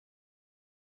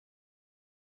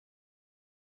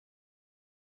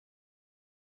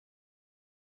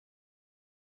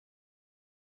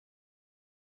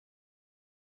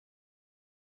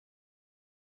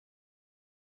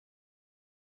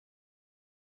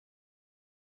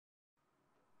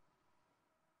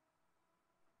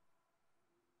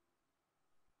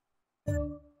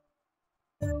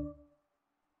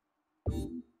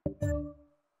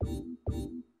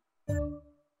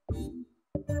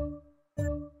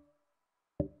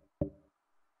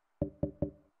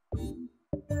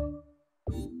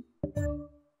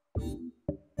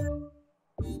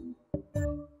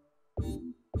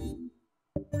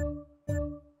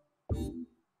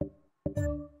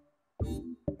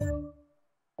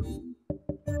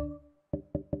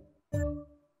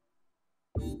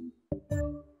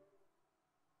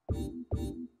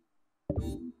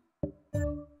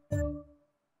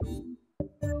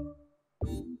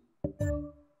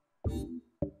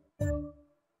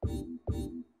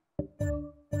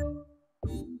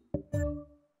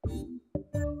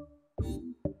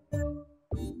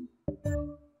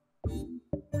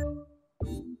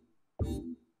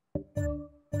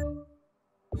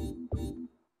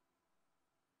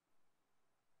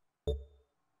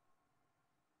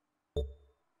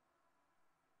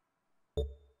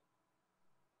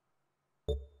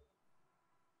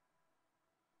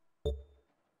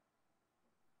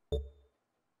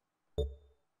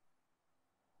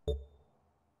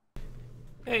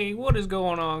Hey, what is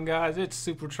going on, guys? It's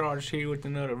Supercharged here with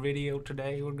another video.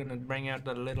 Today we're gonna bring out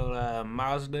the little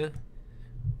Mazda.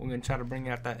 We're gonna try to bring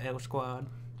out that L Squad.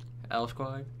 L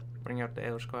Squad? Bring out the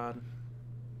L Squad.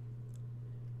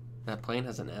 That plane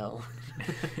has an L.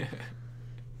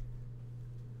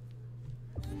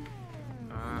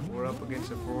 Alright, we're up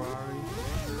against a Ferrari.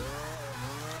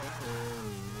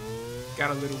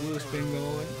 Got a little wheel spin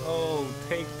going. Oh,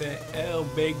 take that L,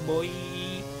 big boy.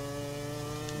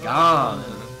 Gone.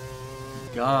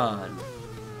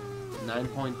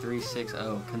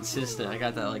 9.360. Consistent. I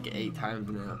got that like 8 times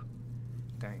now.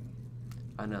 Dang.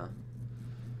 I know.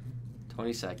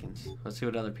 20 seconds. Let's see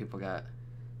what other people got.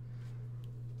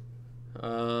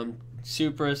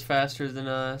 Supra's faster than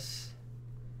us.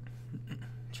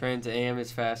 Trans Am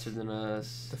is faster than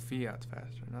us. The Fiat's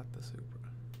faster, not the Supra.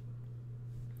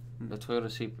 The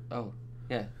Toyota Supra. Oh,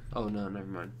 yeah. Oh, no, never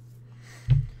mind.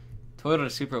 Toyota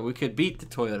Supra. We could beat the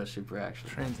Toyota Supra,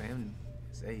 actually. Trans Am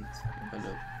is 8 seconds. I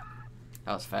know.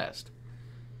 That was fast.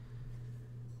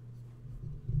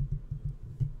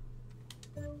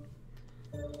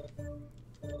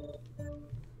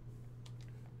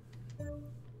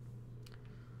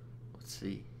 Let's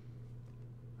see.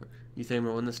 You think I'm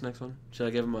gonna win this next one? Should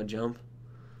I give him a jump?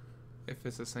 If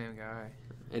it's the same guy.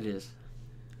 It is.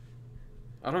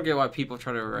 I don't get why people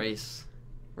try to race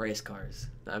cars.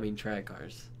 I mean track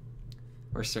cars.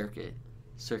 Or circuit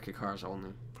cars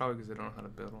only. Probably because they don't know how to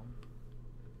build them.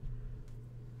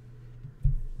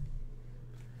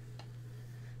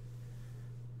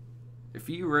 If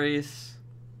you race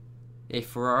a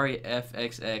Ferrari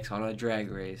FXX on a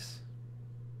drag race,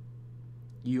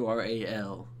 you are a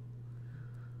L.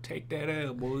 Take that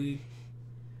L, boy.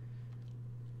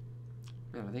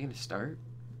 Man, are they gonna start?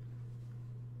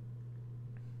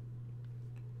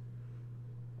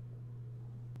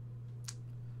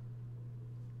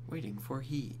 Waiting for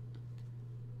heat.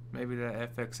 Maybe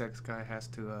that FXX guy has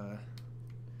to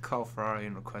call Ferrari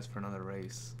and request for another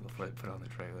race before they put it on the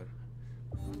trailer.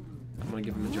 I'm gonna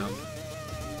give him a jump.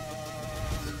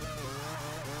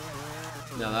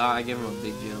 No, I give him a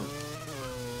big jump.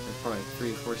 Like probably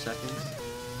 3 or 4 seconds.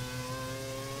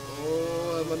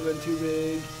 Oh, that might have been too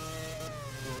big.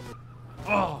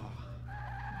 Oh!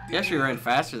 He actually ran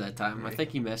faster that time. I think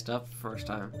he messed up the first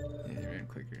time. Yeah, he ran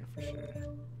quicker for sure.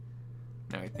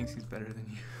 Now he thinks he's better than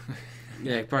you.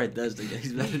 Yeah, he probably does think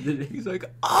he's better than me. He's like,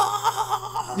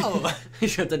 oh!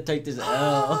 He's got to take this L.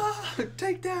 Oh,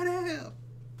 take that L!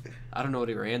 I don't know what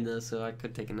he ran though, so I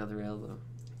could take another L though.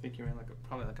 I think he ran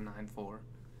probably like a 9.4,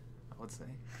 I would say.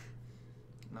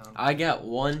 No. I got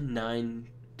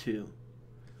 1.92.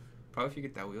 Probably if you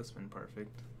get that wheel spin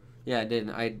perfect. Yeah, I did.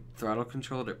 I throttle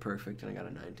controlled it perfect, and I got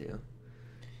a 9.2.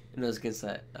 And it was against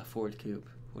a Ford Coupe,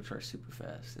 which are super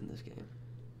fast in this game.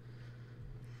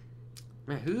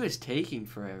 Man, who is taking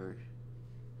forever?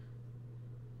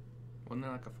 Wasn't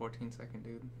there like a 14-second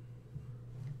dude?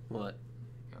 What?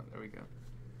 Oh, there we go.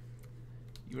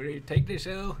 You ready to take this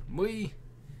L, boy?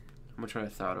 I'm gonna try to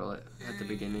throttle it at the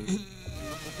beginning.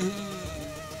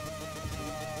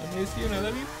 I miss you and I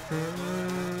love you.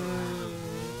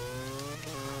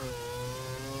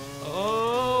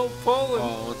 Oh, Poland.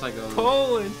 Oh, once I go.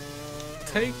 Poland.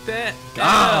 Take that.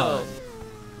 Gone.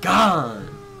 Gone.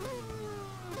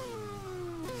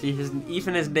 See,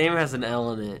 even his name has an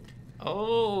L in it.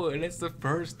 Oh, and it's the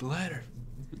first letter.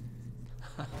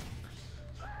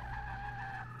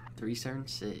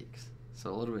 376. So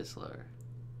a little bit slower.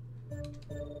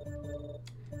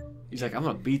 He's like, I'm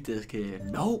gonna beat this kid.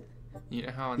 Nope. You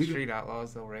know how on You Street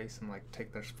Outlaws they'll race and like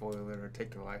take their spoiler or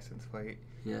take their license plate?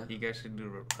 Yeah. You guys should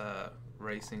do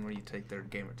racing where you take their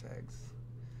gamer tags.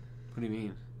 What do you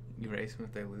mean? You race them,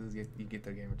 if they lose, you get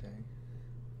their gamer tag.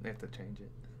 They have to change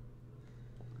it.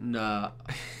 No,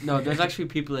 there's actually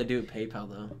people that do it PayPal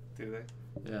though. Do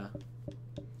they? Yeah.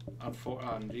 On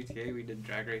GTA, we did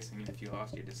drag racing, and if you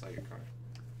lost, you had to sell your car.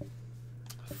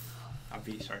 I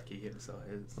beat Sharky, he had to sell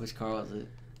his. Which car was it?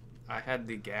 I had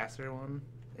the gasser one,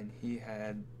 and he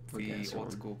had the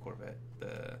old school Corvette,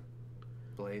 the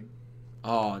Blade.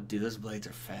 Oh, dude, those blades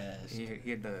are fast. He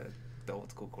had the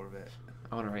old school Corvette.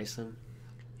 I want to race them.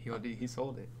 He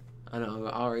sold it. I know,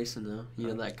 I'll race them though. You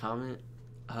know that comment?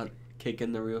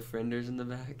 Kicking the real fenders in the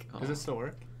back? Oh, Does it still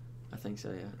work? I think so,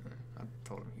 yeah. I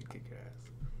told him he'd kick your ass.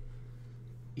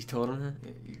 You told him that?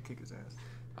 Yeah, you'd kick his ass.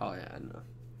 Oh, yeah, I know.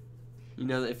 You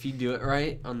know that if you do it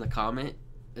right on the comment,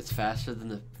 it's faster than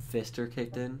the fister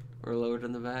kicked in or lowered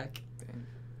in the back. Dang.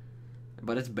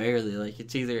 But it's barely. Like,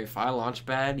 it's either if I launch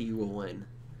bad, you will win.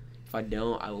 If I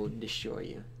don't, I will destroy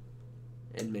you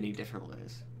in many different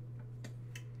ways.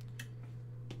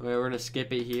 Okay, we're going to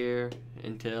skip it here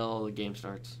until the game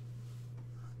starts.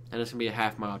 And it's going to be a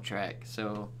half-mile track.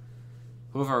 So,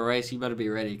 whoever race, you better be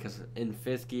ready because in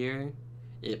 5th gear,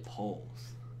 it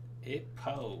pulls. It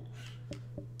pulls.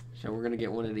 So, we're going to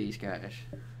get one of these guys.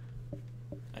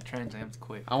 That Trans Am's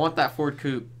quick. I want that Ford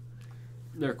Coupe.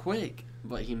 They're quick,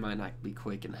 but he might not be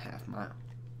quick in a half mile.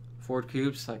 Ford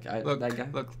Coupes, like Look, that guy.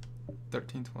 Look,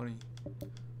 1320.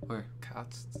 Where?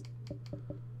 Kots.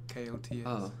 K-O-T-S.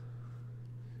 Oh.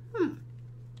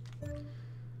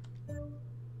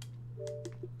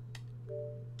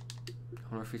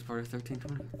 I wonder if he's part of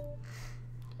 1320.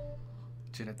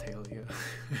 Genitalia.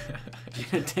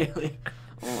 Genitalia.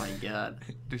 Oh my god.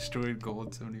 Destroyed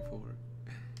gold 74.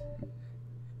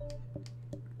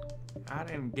 I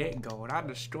didn't get gold. I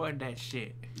destroyed that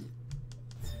shit.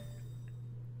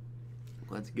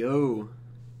 Let's go.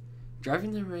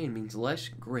 Driving in the rain means less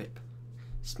grip.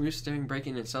 Smooth steering,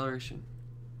 braking, and acceleration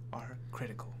Are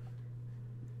critical.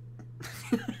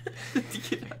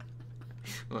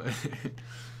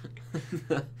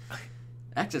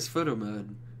 Access photo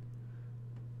mode.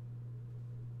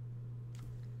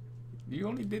 You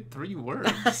only did 3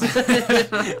 words.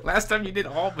 Last time you did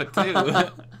all but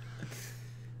 2.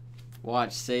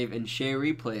 Watch, save, and share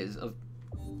replays of.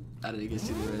 I didn't get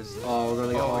to do this. Oh, we're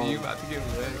gonna go. Oh, you about to get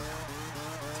wrecked.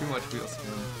 Too much wheel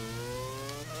spin.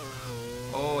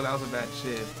 Oh, that was a bad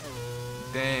shift.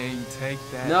 Dang, take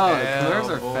that. No, the L, cars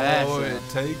are boy.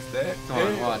 fast. Take that. Come on,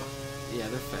 L. watch. Yeah,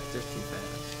 they're fast. They're too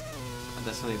fast.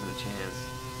 That's not even a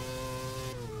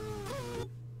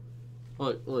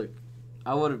chance. Look.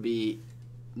 I would have beat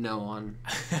no one.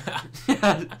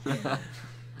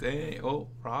 Dang. Oh,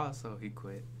 Ross. Oh, he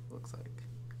quit. Looks like.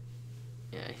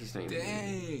 Yeah, he's not even.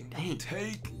 Dang.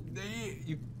 Take that.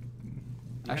 You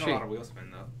Actually, had a lot of wheel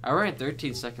spin though. I ran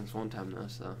 13 seconds one time though,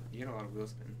 so. You had a lot of wheel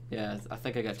spin. Yeah, I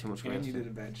think I got too much wheel And you spin.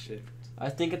 did a bad shift. I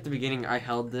think at the beginning I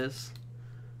held this,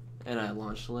 and I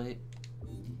launched late.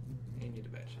 And you did a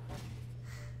bad shift.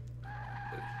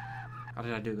 How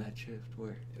did I do that shift?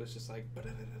 Where? It was just like,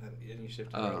 and you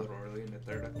shifted Oh. a little early in the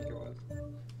third, I think it was.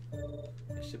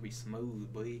 It should be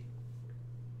smooth, boy.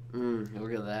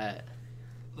 Look at that.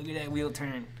 Look at that wheel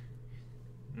turn.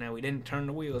 Now, we didn't turn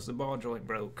the wheels, the ball joint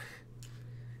broke.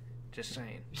 Just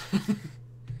saying.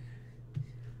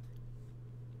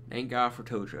 Thank God for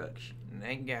tow trucks.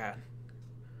 Thank God.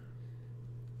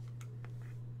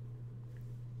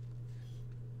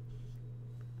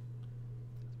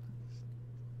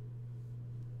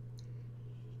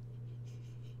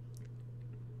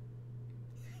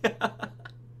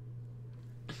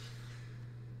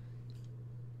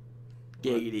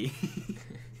 Giggity.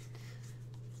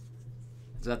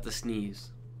 Is that the sneeze?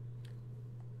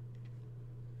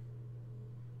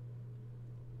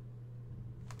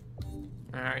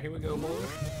 Alright, here we go, boys.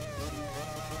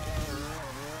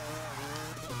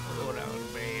 Oh, that was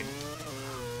bad.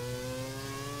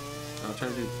 I'll try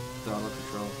to do throttle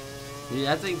control.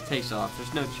 Yeah, that thing takes off.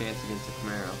 There's no chance against the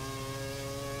Camaro.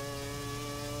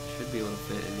 Should be able to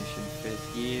fit ignition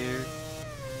 5th gear.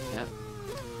 Yep.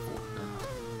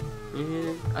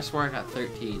 Man, I swear I got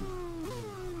 13.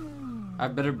 I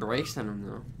have better brakes than him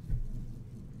though.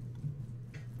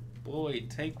 Boy,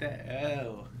 take that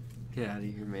L. Get out of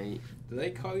here, mate. Do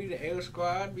they call you the L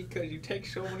squad because you take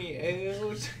so many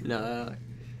L's? No.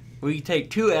 We take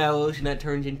 2 L's and that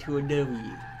turns into a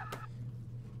W.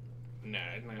 No.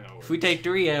 If we take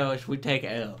 3 L's, we take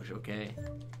L's, okay?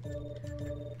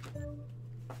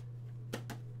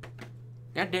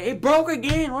 God damn, it broke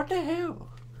again. What the hell?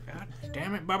 God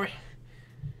damn it, Bobby.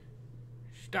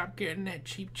 stop getting that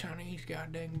cheap Chinese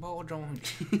goddamn ball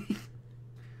joint.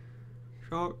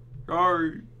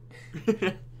 Sorry.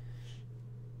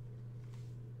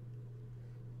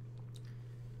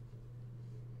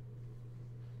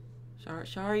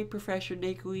 Sorry, Professor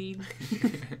Dickweed.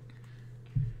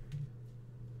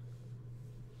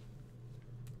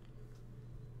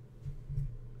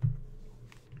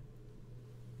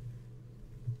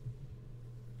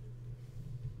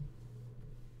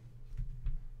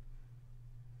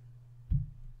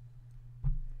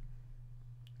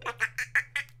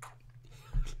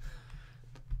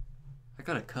 I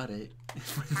gotta cut it.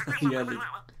 Yeah,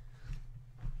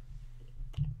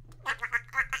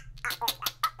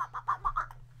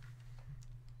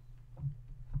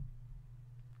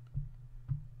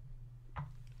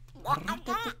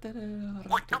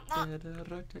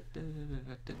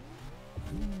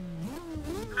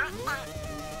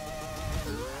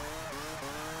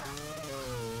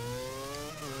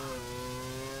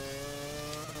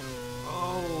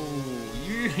 Oh,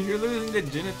 you're losing the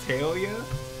genitalia?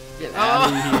 Get out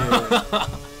of here.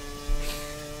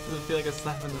 Doesn't feel like a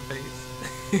slap in the face.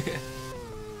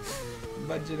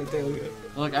 My genitalia.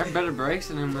 Look, I have better brakes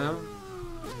than him now.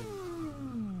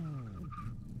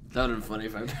 That would have been funny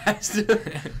if I passed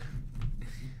it.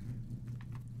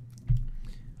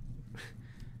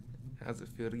 How's it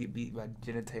feel to get beat by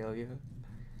genitalia?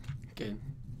 Good.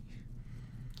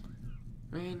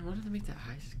 Man, why did they make the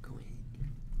eyes go in?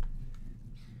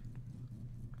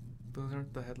 Those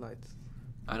aren't the headlights.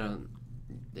 I don't.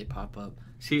 They pop up.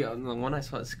 See, on the one I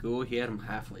saw at school, he had them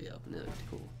halfway up, and it looked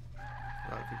cool.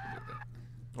 A lot of people do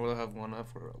that. Or they'll have one up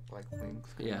for like wings.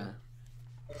 Yeah.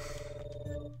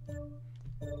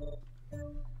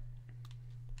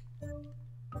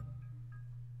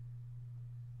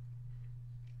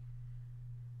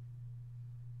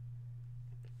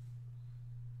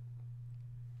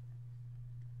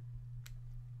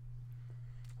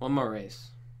 One more race.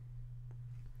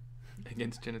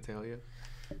 Against genitalia.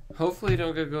 Hopefully,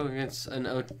 don't go against an.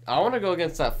 I want to go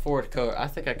against that Ford Coat. I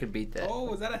think I could beat that. Oh,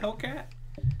 was that a Hellcat?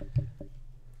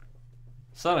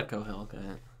 It's not a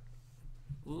Hellcat.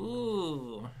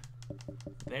 Ooh,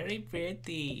 very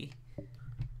pretty.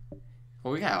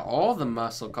 Well, we got all the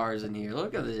muscle cars in here.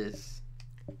 Look at this.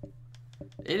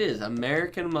 It is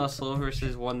American muscle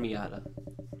versus one Miata.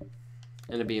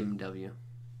 And a BMW.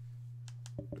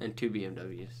 And two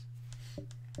BMWs.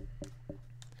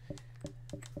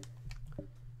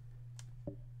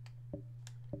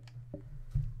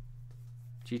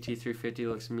 GT350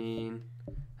 looks mean.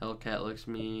 Hellcat looks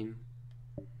mean.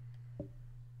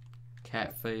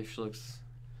 Catfish looks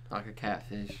like a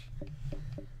catfish.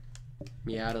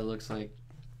 Miata looks like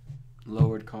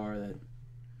lowered car that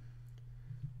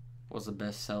was a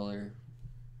bestseller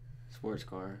sports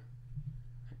car.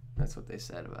 That's what they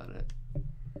said about it.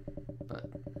 But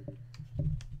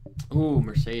ooh,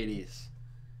 Mercedes.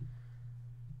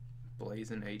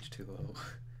 Blazing H2O.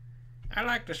 I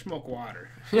like to smoke water.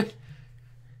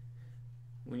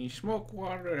 When you smoke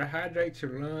water, it hydrates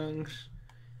your lungs,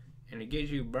 and it gives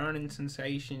you a burning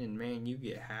sensation, and man, you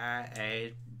get high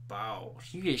as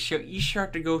balls. You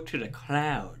start to go to the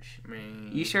clouds. Man,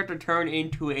 You start to turn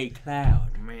into a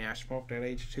cloud. man, I smoked that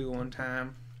H2 one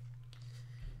time.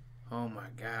 Oh my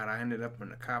God, I ended up in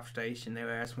the cop station. They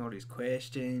were asking me all these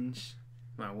questions.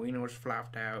 My wiener was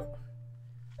flopped out.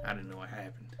 I didn't know what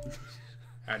happened.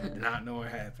 I did not know what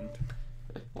happened.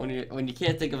 When you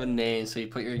can't think of a name, so you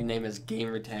put your name as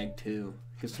Gamertag 2.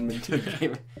 Because somebody took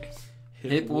Gamer.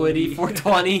 Hip Woody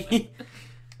 420.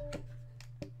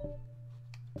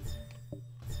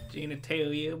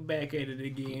 Genitalia, back at it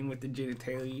again with the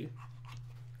genitalia.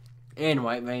 And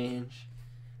White Vans.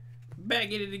 Back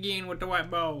at it again with the white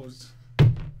balls.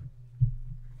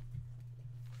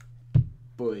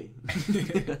 Boy.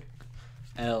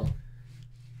 L.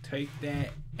 Take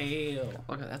that L.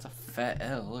 Look at that's a fat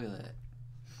L. Look at that.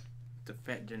 It's a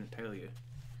fat genitalia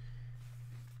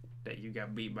that you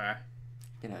got beat by.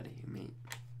 Get out of here, mate.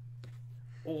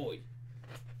 Oi.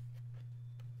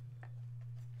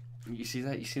 You see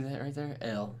that? You see that right there?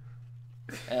 L.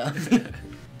 L.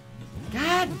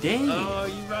 God dang it. Oh,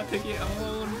 you about to get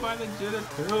owned by the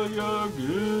genitalia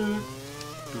again.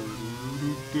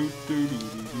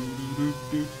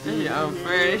 This is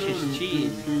unfair. This is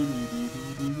cheating.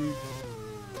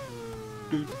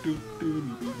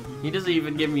 He doesn't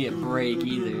even give me a break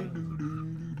either.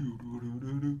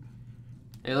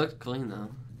 It looks clean though,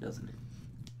 doesn't it?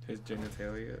 His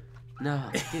genitalia.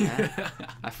 No, yeah.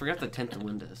 I forgot to tint the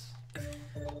windows.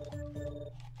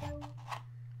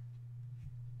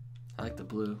 I like the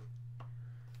blue.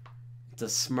 It's a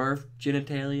Smurf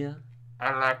genitalia.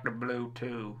 I like the blue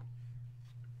too.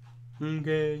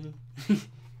 Okay.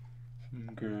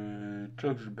 Okay,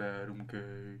 drugs are bad,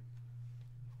 okay.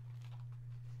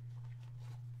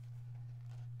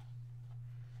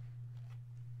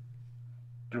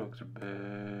 Drugs are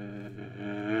bad.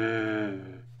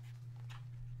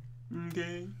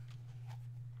 Okay.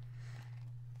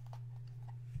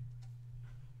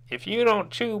 If you don't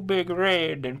chew Big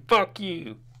Red, then fuck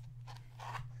you.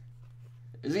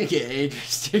 Is it gonna get age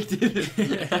restricted?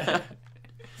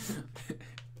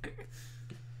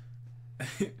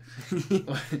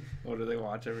 What do they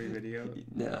watch every video?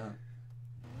 No.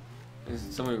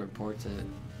 Somebody reports it.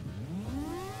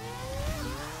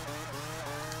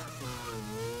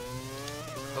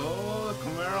 Oh,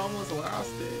 Camaro almost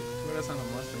lost it. But that's on a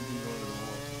Mustang. He's going to the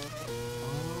wall.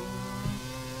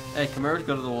 Hey, Camaros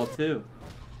go to the wall too.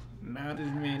 Not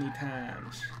as many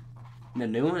times. The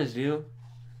new one is due.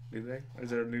 Do they? Is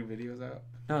there new videos out?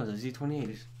 No, the Z28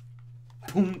 is.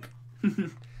 Punk.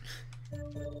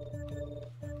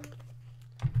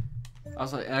 I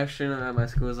was like, actually, at my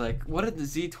school was like, what did the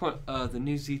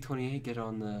new Z28 get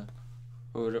on the,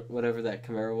 or whatever that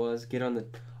Camaro was, get on the?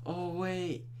 Oh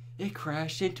wait, it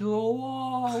crashed into a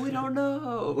wall. We don't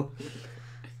know.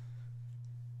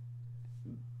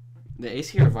 The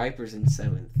ACR Viper's in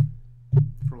 7th.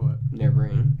 For what?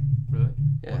 Nürburgring. Really?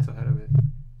 Yeah. What's ahead of it?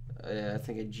 I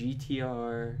think a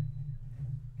GTR.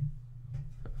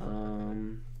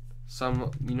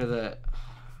 Some, you know that.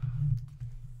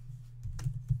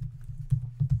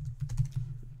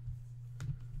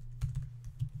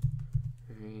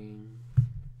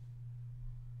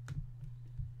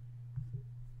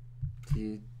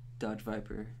 The Dodge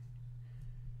Viper.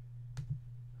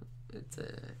 It's a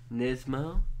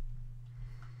Nismo.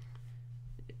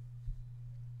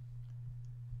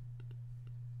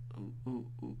 Ooh.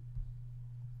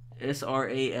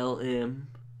 SRALM.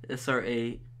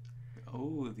 SR8.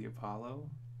 Oh, the Apollo.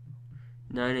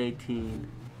 918.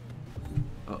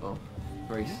 Uh-oh.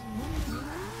 Race.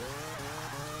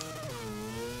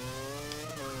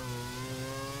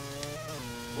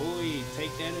 Boy,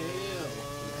 take that hill.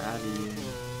 Out of here.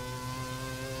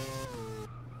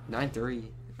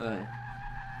 9-3.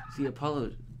 See,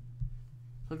 Apollo.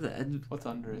 Look at that. What's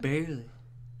under it? Barely.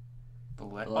 The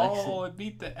Lexus. Oh, it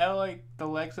beat the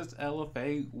Lexus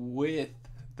LFA with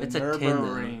the It's a 10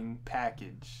 Nürburgring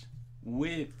package.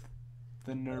 With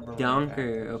the Nürburgring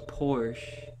Donker, a package.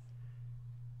 Porsche.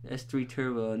 S3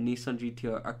 Turbo, a Nissan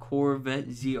GTR, a Corvette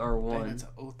ZR1. Dang, that's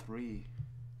an 03.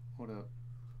 What up?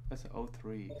 That's an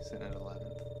 03 sitting at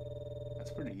 11th.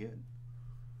 That's pretty good.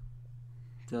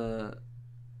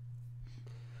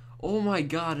 Oh my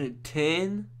god, a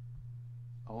 10?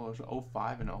 Oh, there's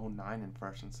 05 and 09 in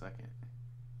first and second.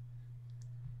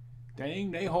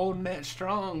 Dang, they holding that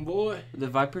strong, boy. The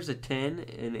Viper's a 10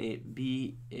 and it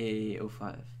beat a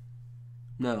 05.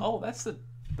 No. Oh, that's the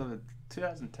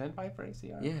 2010 Viper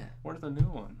ACR? Yeah. Where's the new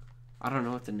one? I don't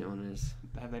know what the new one is.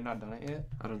 Have they not done it yet?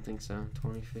 I don't think so.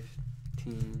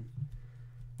 2015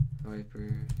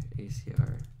 Viper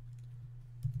ACR.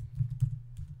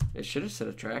 It should have set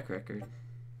a track record.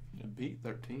 It beat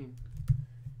 13.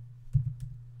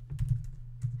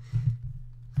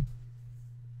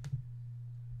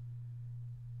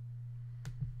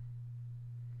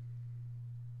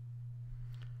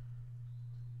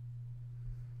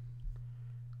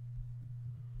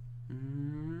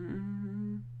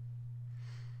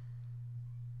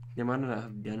 They might not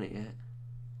have done it yet.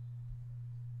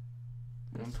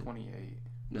 128.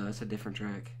 No, that's a different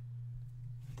track.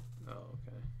 Oh,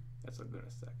 okay. That's a good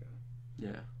second.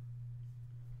 Yeah.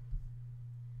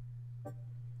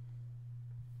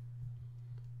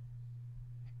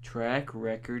 Track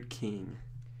record king.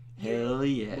 Hell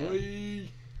yeah. Boy,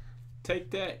 take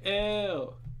that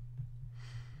L.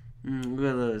 Look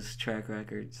at those track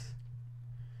records.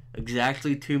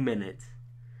 Exactly 2 minutes.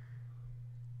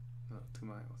 No, 2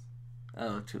 miles.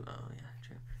 Oh, yeah,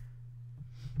 true.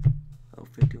 Oh,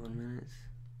 51 minutes.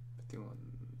 51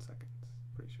 seconds.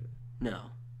 Pretty sure.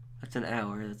 No. That's an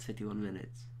hour. That's 51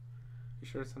 minutes. You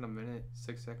sure it's in a minute,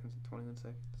 6 seconds, and 21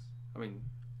 seconds? I mean...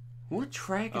 What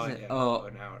track is it? Yeah, Oh.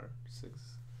 an hour. 6.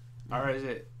 Or is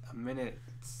it a minute,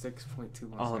 6.21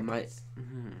 seconds? Oh, it might...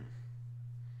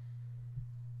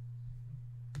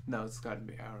 No, it's got to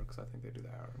be hour, because I think they do the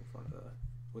hour in front of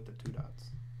with the 2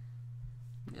 dots.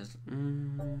 Yes.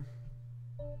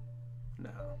 No,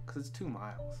 because it's 2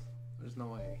 miles. There's no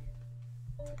way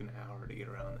it took an hour to get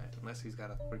around that, unless he's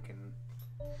got a freaking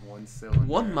 1 cylinder.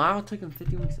 1 mile took him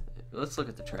 51 seconds. Let's look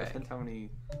at the track. Depends how many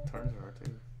turns there are,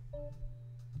 too.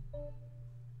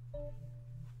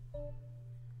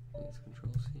 Let's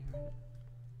control C right.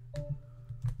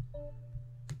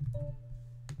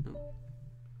 Nope.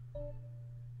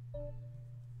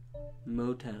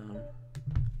 Motown.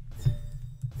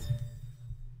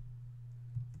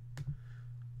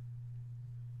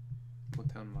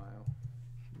 Motown Mile.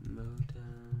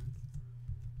 Motown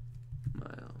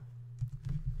Mile.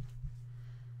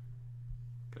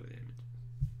 Go to the image.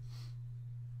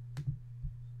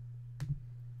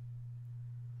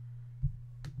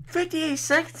 58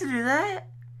 seconds to do that?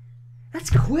 That's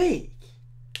quick.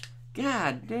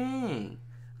 God dang.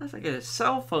 That's like a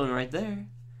cell phone right there.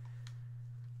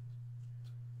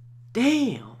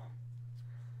 Damn.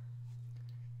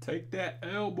 Take that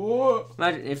L, boy.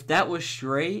 Imagine if that was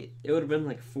straight, it would have been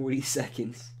like 40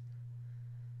 seconds.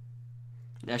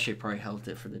 That should probably helped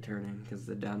it for the turning because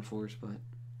of the downforce, but.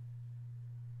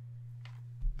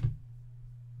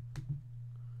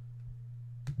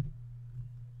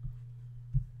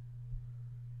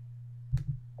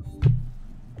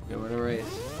 Yeah, we're in a race.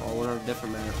 Oh, we're on a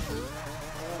different map.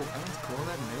 Oh, that's cool.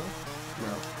 That new?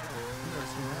 No. I've never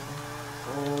seen that one.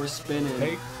 Oh, we're spinning.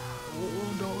 Take.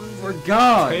 We're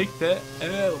gone. Take that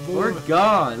L, boy. We're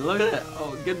gone. Look at that.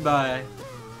 Oh, goodbye.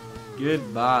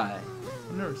 Goodbye.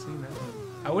 I've never seen that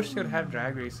one. I wish they would have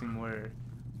drag racing where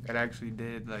it actually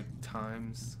did like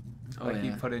times. Oh, Like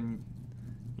you yeah. put in,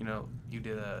 you know, you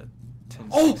did a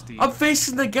Oh, 1060. I'm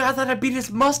facing the guy that I beat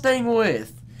his Mustang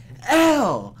with.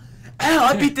 L.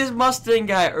 I beat this Mustang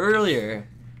guy earlier.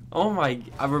 Oh my,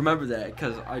 I remember that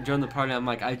because I joined the party. I'm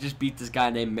like, I just beat this guy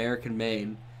named American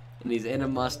Made, and he's in a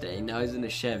Mustang. Now he's in a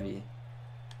Chevy.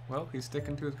 Well, he's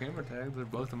sticking to his gamer tags. They're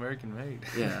both American made.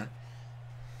 Yeah.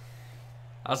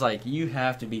 I was like, you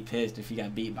have to be pissed if you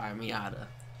got beat by a Miata.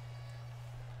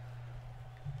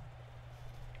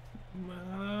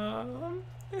 Mom,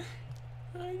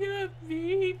 I got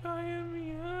beat by a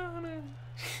Miata.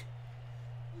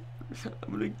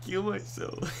 I'm gonna kill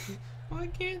myself. Why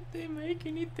can't they make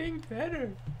anything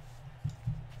better?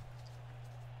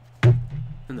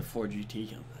 And the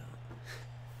 4GT comes out.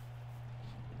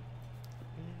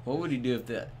 What would he do if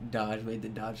the Dodge made the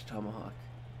Dodge Tomahawk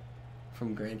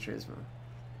from Gran Turismo?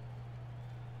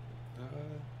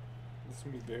 This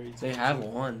would be very. They have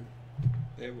one.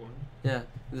 They have one. Yeah,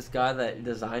 this guy that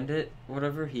designed it,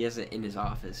 whatever, he has it in his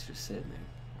office, just sitting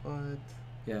there. What?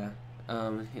 Yeah,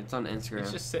 it's on Instagram.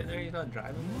 It's just sitting there. He's not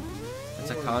driving. It's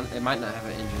a con. It might not have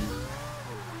an engine.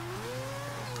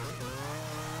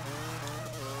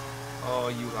 Oh,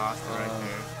 you lost it right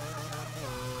there.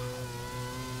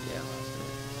 Yeah, I lost it.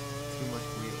 Too much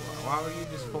wheel. Why were you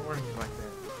just forwarding it like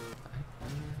that?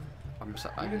 I'm You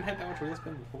sorry. didn't have that much wheel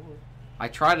spin before. I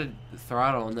tried to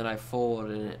throttle and then I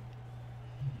forwarded and it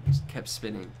just kept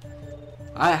spinning.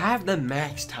 I have the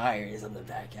max tires on the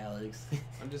back, Alex.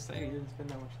 I'm just saying you didn't spin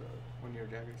that much when you were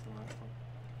drag racing last one.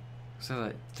 So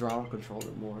I throttle controlled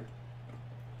it more.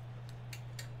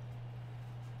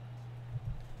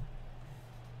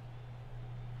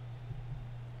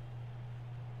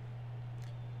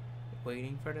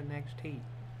 Waiting for the next heat.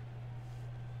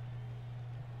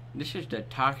 This is the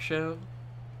talk show.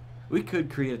 We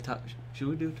could create a talk. Should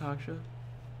we do a talk show?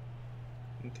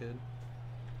 You could.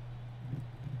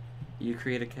 You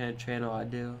create a kind of channel, I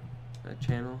do a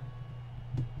channel.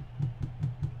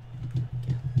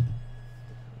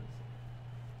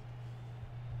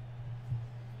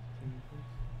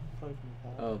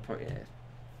 Oh, yeah.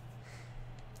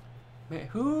 Man,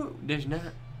 who does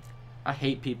not? I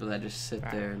hate people that just sit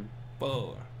there and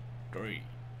 4, 3,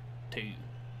 2,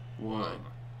 one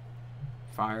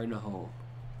fire in the hole.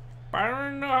 Fire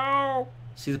in the hole!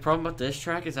 See, the problem about this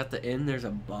track is at the end there's a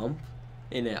bump,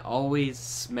 and it always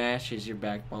smashes your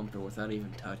back bumper without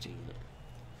even touching it.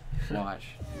 Watch.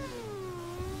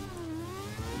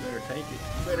 You better take it.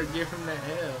 You better give him that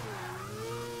L.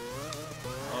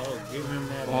 Oh, give him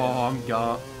that L. Oh, I'm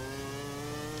gone.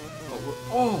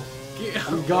 Oh,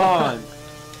 I'm gone.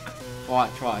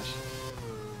 Watch.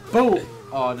 Boom!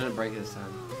 Oh, I didn't break it this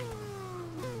time.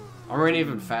 I ran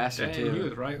even faster Dang, too. he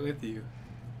was right with you.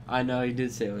 I know, he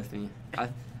did sit with me.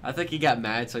 I think he got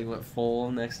mad, so he went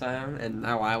full next time, and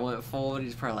now I went full, and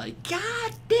he's probably like,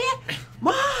 God damn,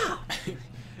 Mom!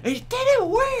 It didn't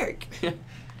work!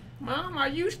 Mom, I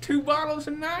used 2 bottles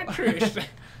of nitrous.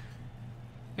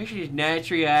 This is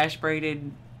naturally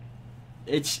aspirated.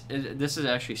 This is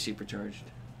actually supercharged.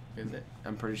 Is it?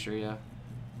 I'm pretty sure, yeah.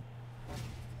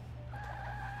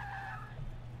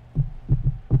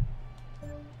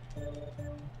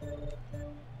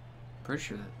 Pretty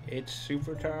sure that. It's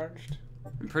supercharged?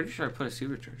 I'm pretty sure I put a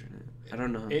supercharger in it. I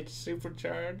don't know. It's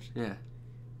supercharged? Yeah.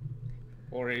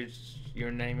 Or is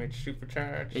your name it's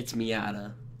supercharged? It's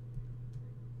Miata.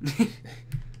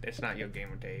 It's not your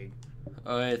gamer tag.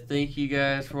 Alright, thank you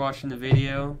guys for watching the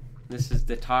video. This is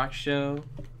the talk show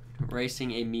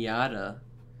racing a Miata.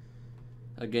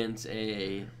 against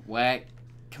a whack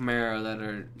Camaro that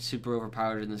are super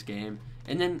overpowered in this game,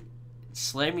 and then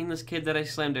slamming this kid that I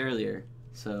slammed earlier.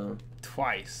 So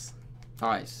twice,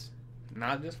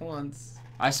 not just once.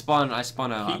 I spun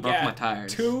out. I broke my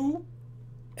tires. 2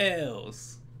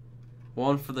 L's.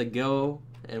 One for the go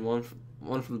and one for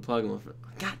the plug and one for.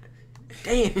 God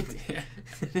damn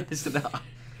it! Stop.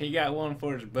 He got one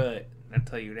for his butt. I'll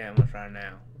tell you that much right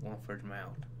now. One for his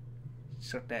mouth.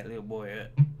 Shut that little boy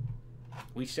up.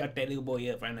 We shut that little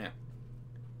boy up right now.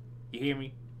 You hear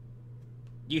me?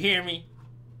 You hear me?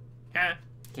 Huh?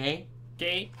 Okay.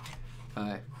 Okay.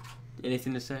 Alright.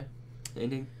 Anything to say?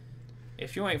 Anything?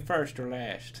 If you ain't first or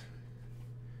last.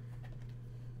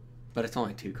 But it's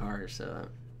only 2 cars, so.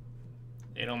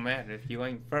 It don't matter. If you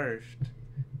ain't first,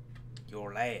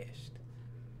 you're last.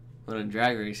 But in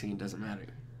drag racing, it doesn't matter.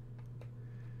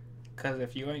 Because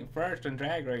if you ain't first in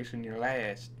drag racing, you're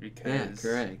last. Because, yeah,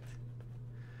 correct.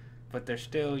 But there's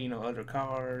still, other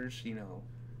cars,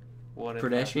 whatever.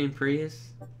 Pedestrian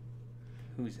Prius?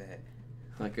 Who's that?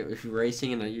 Like, if you're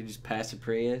racing and you just pass a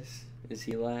Prius, is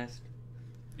he last?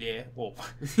 Yeah, well,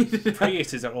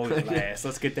 Priuses are always last.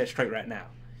 Let's get that straight right now.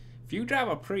 If you drive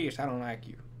a Prius, I don't like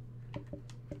you.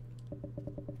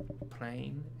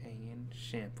 Plain and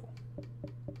simple.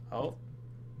 Oh,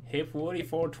 Hip Woody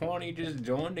 420 just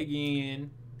joined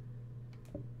again.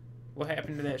 What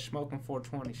happened to that smoking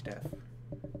 420 stuff?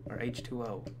 Or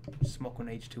H2O. Smoking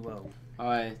H2O.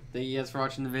 Alright, thank you guys for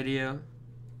watching the video.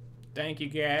 Thank you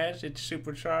guys. It's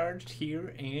Supercharged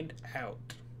here and out.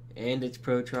 And it's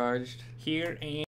pro charged. Here and